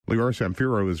Lior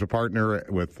Samfiru is a partner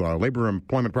with labor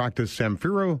employment practice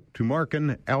Samfiru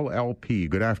Tumarkin LLP.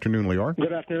 Good afternoon, Lior.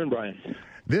 Good afternoon, Brian.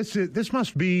 This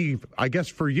must be, I guess,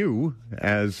 for you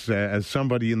as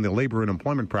somebody in the labor and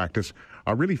employment practice,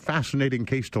 a really fascinating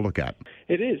case to look at.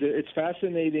 It is. It's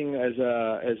fascinating as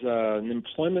an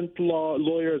employment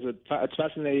lawyer. It's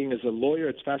fascinating as a lawyer.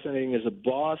 It's fascinating as a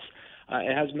boss.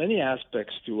 It has many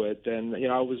aspects to it. And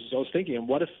I was thinking,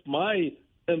 what if my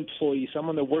employee,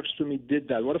 someone that works for me, did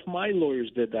that? What if my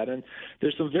lawyers did that? And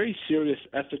there's some very serious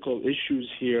ethical issues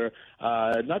here,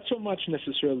 not so much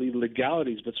necessarily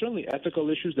legalities, but certainly ethical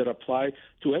issues that apply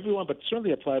to everyone, but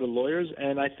certainly apply to lawyers.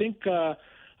 And I think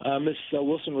Ms.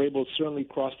 Wilson-Raybould certainly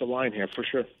crossed the line here, for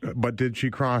sure. But did she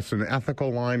cross an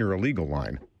ethical line or a legal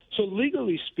line? So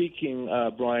legally speaking,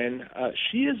 Brian,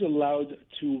 she is allowed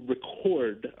to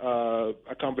record a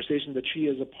conversation that she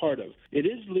is a part of. It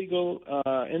is legal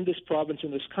in this province,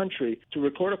 in this country, to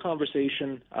record a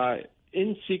conversation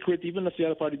in secret, even if the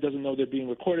other party doesn't know they're being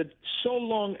recorded, so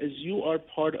long as you are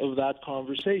part of that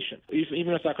conversation,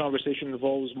 even if that conversation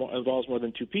involves more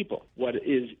than two people. What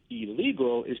is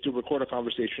illegal is to record a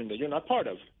conversation that you're not part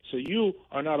of. So you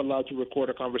are not allowed to record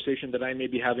a conversation that I may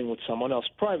be having with someone else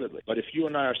privately. But if you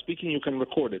and I are speaking, you can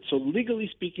record it. So legally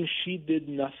speaking, she did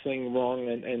nothing wrong,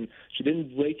 and she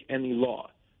didn't break any law.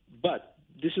 But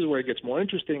this is where it gets more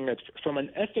interesting. From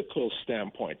an ethical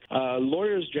standpoint,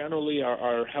 lawyers generally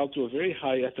are held to a very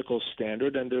high ethical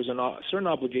standard, and there's a certain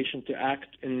obligation to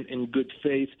act in good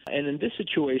faith. And in this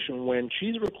situation, when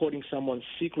she's recording someone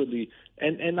secretly,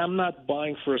 and I'm not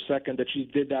buying for a second that she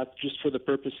did that just for the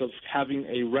purpose of having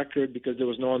a record because there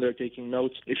was no one there taking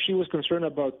notes. If she was concerned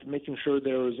about making sure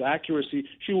there was accuracy,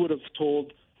 she would have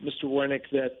told Mr. Wernick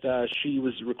that she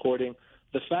was recording.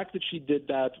 The fact that she did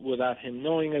that without him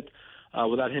knowing it,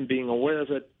 without him being aware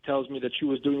of it, tells me that she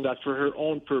was doing that for her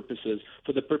own purposes,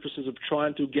 for the purposes of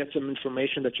trying to get some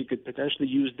information that she could potentially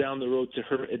use down the road to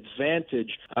her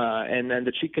advantage, and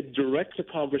that she could direct the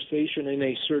conversation in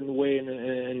a certain way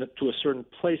and to a certain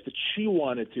place that she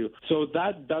wanted to. So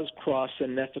that does cross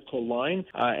an ethical line,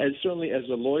 certainly as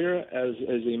a lawyer, as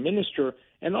a minister,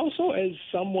 and also as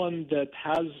someone that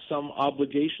has some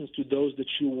obligations to those that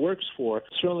she works for.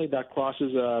 Certainly that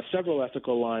crosses several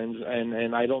ethical lines,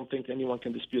 and I don't think anyone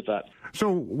can dispute that.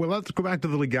 So, well, let's go back to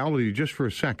the legality just for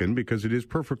a second, because it is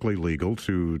perfectly legal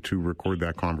to record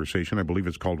that conversation. I believe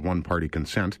it's called one-party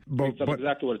consent. That's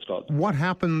exactly what it's called. What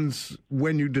happens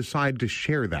when you decide to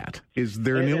share that? Is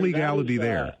there an illegality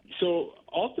there? So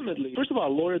ultimately, first of all,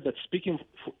 a lawyer that's speaking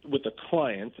with a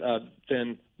client,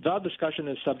 then that discussion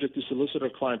is subject to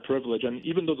solicitor-client privilege, and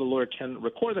even though the lawyer can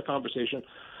record the conversation,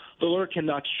 the lawyer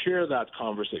cannot share that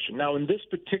conversation. Now, in this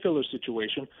particular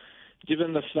situation,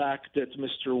 given the fact that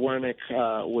Mr. Wernick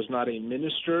was not a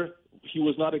minister, he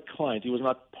was not a client. He was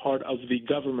not part of the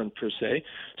government per se.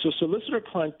 So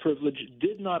solicitor-client privilege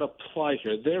did not apply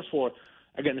here. Therefore,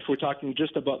 again, if we're talking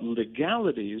just about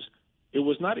legalities, it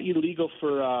was not illegal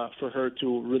for her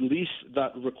to release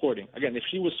that recording. Again, if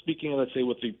she was speaking, let's say,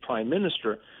 with the prime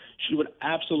minister, she would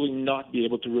absolutely not be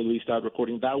able to release that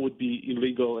recording. That would be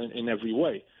illegal in every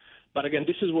way. But again,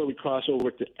 this is where we cross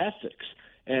over to ethics.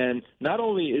 And not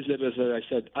only is it, as I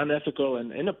said, unethical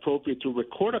and inappropriate to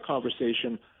record a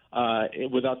conversation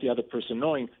without the other person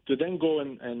knowing, to then go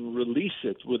and release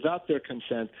it without their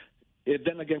consent, it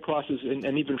then again crosses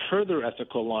an even further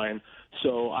ethical line.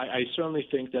 So I certainly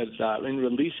think that in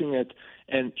releasing it,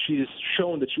 and she has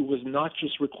shown that she was not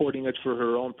just recording it for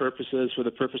her own purposes, for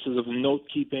the purposes of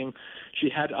note-keeping. She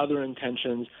had other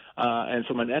intentions, and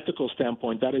from an ethical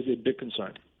standpoint, that is a big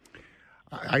concern.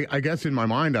 I guess in my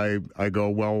mind, I go,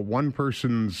 well, one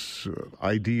person's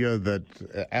idea that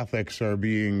ethics are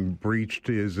being breached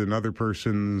is another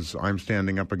person's I'm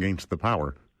standing up against the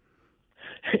power.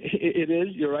 It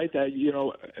is. You're right.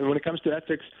 When it comes to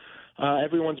ethics,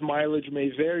 everyone's mileage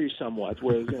may vary somewhat,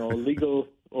 whereas legal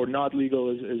or not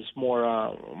legal is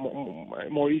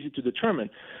more easy to determine.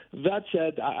 That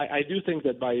said, I do think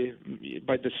that by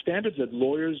the standards that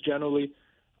lawyers generally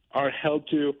are held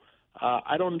to,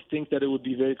 I don't think that it would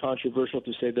be very controversial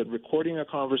to say that recording a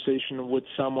conversation with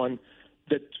someone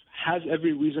that has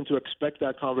every reason to expect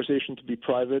that conversation to be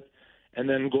private, and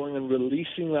then going and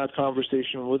releasing that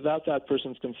conversation without that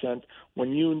person's consent,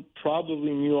 when you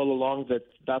probably knew all along that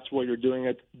that's why you're doing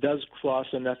it, does cross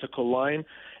an ethical line.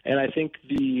 And I think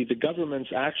the government's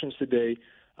actions today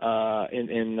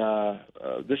in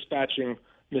dispatching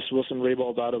Ms.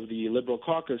 Wilson-Raybould out of the Liberal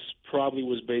caucus probably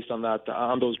was based on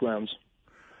those grounds.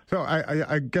 So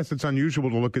I guess it's unusual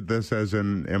to look at this as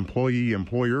an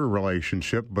employee-employer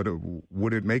relationship, but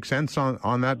would it make sense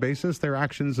on that basis, their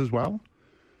actions as well?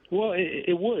 Well,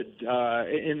 it would,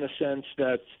 in the sense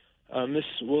that Ms.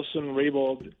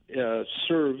 Wilson-Raybould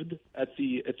served at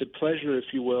the pleasure, if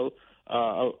you will,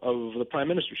 of the Prime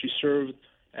Minister. She served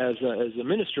as a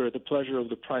minister at the pleasure of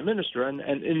the Prime Minister, and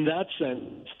in that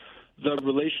sense, the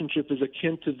relationship is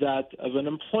akin to that of an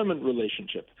employment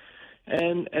relationship.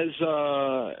 And as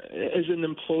an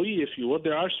employee, if you will,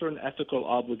 there are certain ethical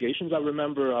obligations. I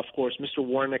remember, of course, Mr.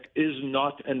 Warnick is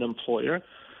not an employer,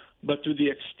 but to the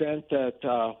extent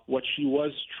that what she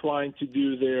was trying to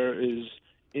do there is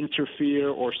interfere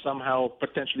or somehow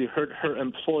potentially hurt her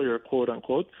employer, quote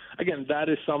unquote, again, that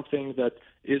is something that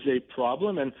is a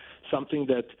problem and something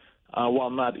that,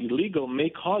 while not illegal, may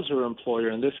cause her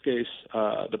employer, in this case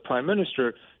the Prime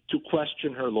Minister, to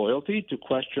question her loyalty, to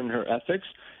question her ethics,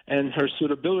 and her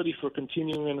suitability for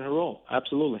continuing in her role.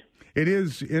 Absolutely. It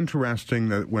is interesting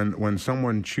that when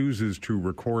someone chooses to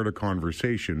record a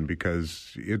conversation,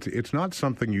 because it's not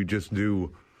something you just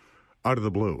do out of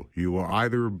the blue. You will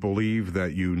either believe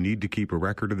that you need to keep a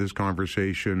record of this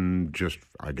conversation just,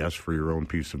 I guess, for your own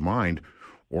peace of mind,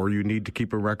 or you need to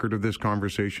keep a record of this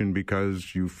conversation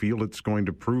because you feel it's going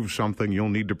to prove something you'll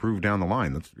need to prove down the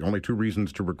line. That's the only two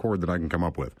reasons to record that I can come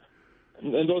up with.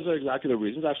 And those are exactly the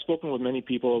reasons. I've spoken with many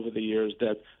people over the years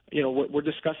that, we're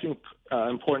discussing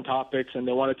important topics, and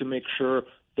they wanted to make sure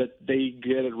that they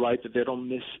get it right, that they don't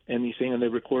miss anything, and they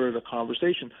recorded a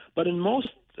conversation. But in most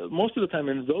of the time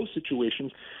in those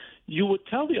situations, you would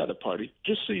tell the other party,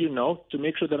 just so you know, to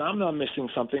make sure that I'm not missing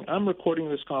something, I'm recording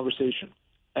this conversation.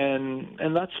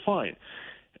 And that's fine.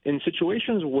 In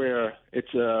situations where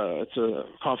it's a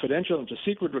confidential, it's a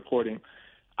secret recording,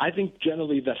 I think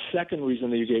generally the second reason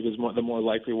that you gave is the more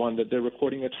likely one, that they're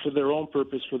recording it for their own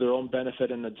purpose, for their own benefit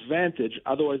and advantage.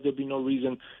 Otherwise, there'd be no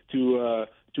reason to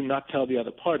not tell the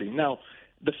other party. Now,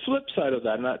 the flip side of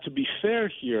that, and to be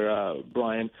fair here,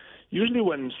 Brian, usually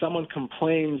when someone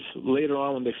complains later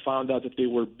on when they found out that they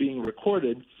were being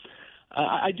recorded,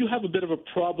 I do have a bit of a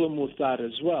problem with that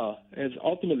as well. As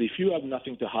ultimately, if you have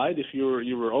nothing to hide, if you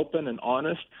were open and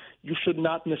honest, you should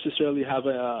not necessarily have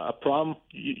a problem.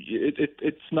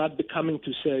 It's not becoming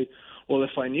to say, well,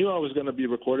 if I knew I was going to be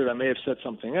recorded, I may have said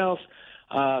something else.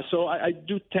 So I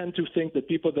do tend to think that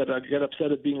people that get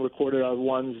upset at being recorded are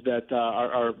ones that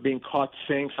are being caught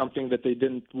saying something that they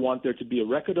didn't want there to be a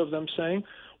record of them saying,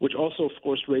 which also, of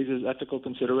course, raises ethical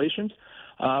considerations.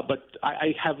 But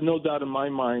I have no doubt in my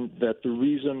mind that the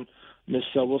reason Ms.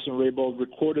 Wilson-Raybould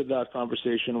recorded that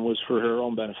conversation was for her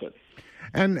own benefit.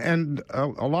 And a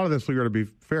lot of this, Leo, to be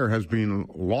fair, has been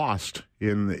lost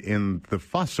in the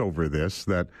fuss over this.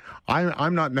 That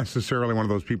I'm not necessarily one of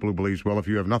those people who believes, well, if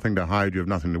you have nothing to hide, you have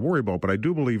nothing to worry about. But I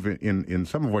do believe in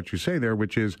some of what you say there,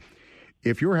 which is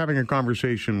if you're having a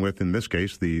conversation with, in this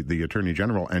case, the Attorney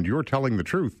General, and you're telling the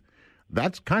truth,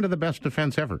 that's kind of the best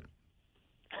defense ever.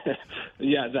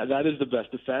 Yeah, that is the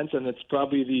best defense, and it's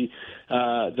probably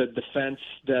the defense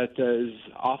that is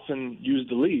often used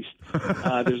the least.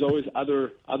 There's always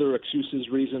other excuses,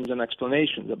 reasons, and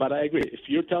explanations. But I agree. If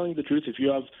you're telling the truth, if you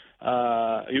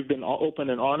have you've been open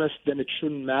and honest, then it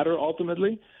shouldn't matter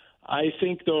ultimately. I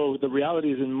think, though, the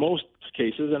reality is in most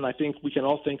cases, and I think we can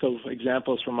all think of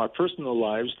examples from our personal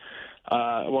lives,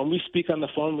 when we speak on the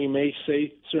phone, we may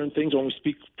say certain things. When we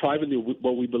speak privately,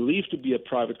 what we believe to be a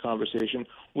private conversation,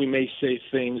 we may say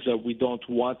things that we don't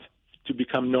want to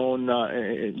become known,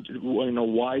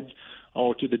 wide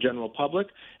or to the general public.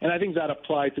 And I think that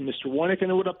applied to Mr. Warnick,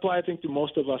 and it would apply, I think, to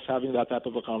most of us having that type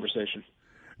of a conversation.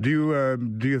 Do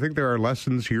you think there are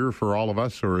lessons here for all of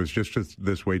us, or is just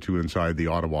this way too inside the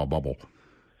Ottawa bubble?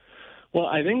 Well,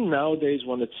 I think nowadays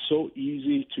when it's so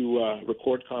easy to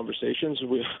record conversations,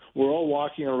 we're all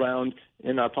walking around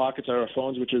in our pockets our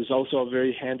phones, which is also a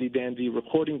very handy-dandy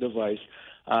recording device.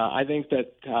 I think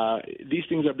that these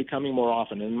things are becoming more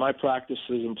often. In my practice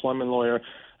as an employment lawyer,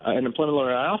 I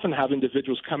often have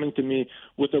individuals coming to me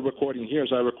with a recording.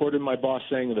 Here's, I recorded my boss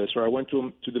saying this, or I went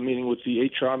to the meeting with the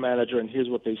HR manager, and here's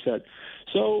what they said.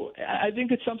 So I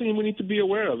think it's something we need to be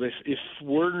aware of. If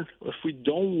we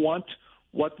don't want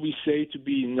what we say to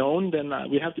be known, then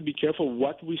we have to be careful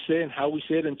what we say and how we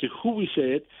say it and to who we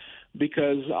say it,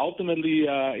 because ultimately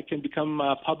it can become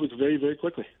public very, very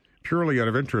quickly. Purely out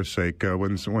of interest's sake,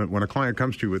 when a client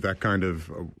comes to you with that kind of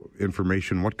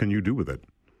information, what can you do with it?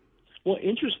 Well,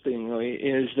 interestingly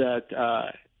is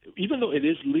that even though it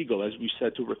is legal, as we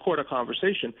said, to record a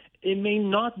conversation, it may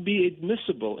not be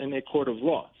admissible in a court of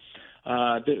law.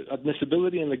 The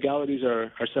admissibility and legalities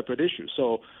are separate issues.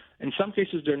 So in some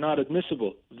cases, they're not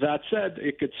admissible. That said,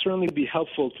 it could certainly be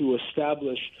helpful to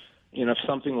establish, if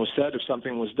something was said, if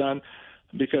something was done,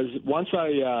 because once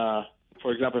I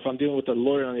For example, if I'm dealing with a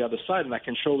lawyer on the other side and I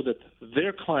can show that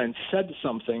their client said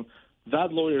something,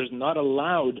 that lawyer is not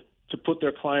allowed to put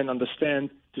their client on the stand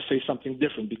to say something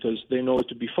different because they know it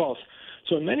to be false.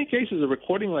 So in many cases, a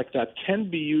recording like that can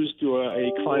be used to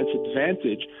a client's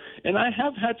advantage. And I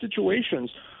have had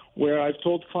situations where I've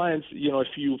told clients, if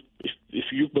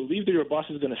you believe that your boss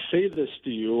is going to say this to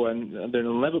you and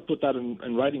they'll never put that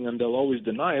in writing and they'll always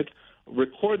deny it,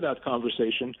 record that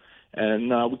conversation,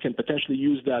 and we can potentially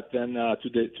use that then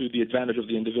to the advantage of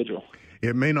the individual.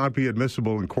 It may not be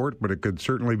admissible in court, but it could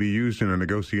certainly be used in a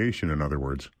negotiation, in other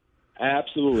words.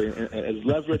 Absolutely, as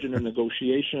leverage in a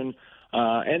negotiation.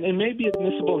 And it may be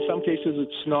admissible in some cases.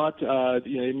 It's not.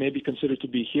 It may be considered to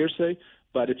be hearsay,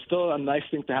 but it's still a nice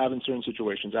thing to have in certain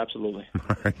situations. Absolutely.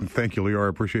 All right. Thank you, Lior. I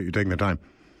appreciate you taking the time.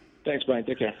 Thanks, Brian.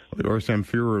 Take care. Lior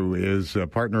Samfiru is a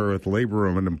partner with Labor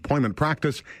and Employment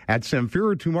Practice at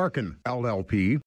Samfiru Tumarkin, LLP.